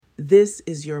This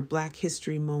is your Black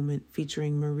History Moment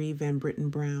featuring Marie Van Brittan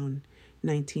Brown,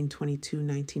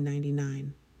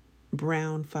 1922-1999.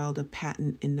 Brown filed a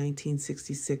patent in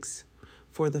 1966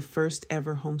 for the first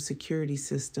ever home security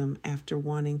system after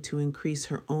wanting to increase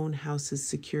her own house's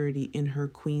security in her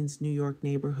Queens, New York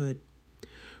neighborhood.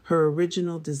 Her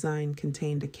original design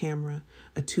contained a camera,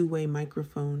 a two-way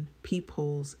microphone,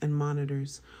 peepholes, and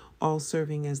monitors, all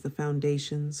serving as the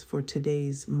foundations for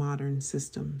today's modern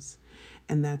systems.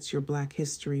 And that's your Black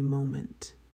History Moment.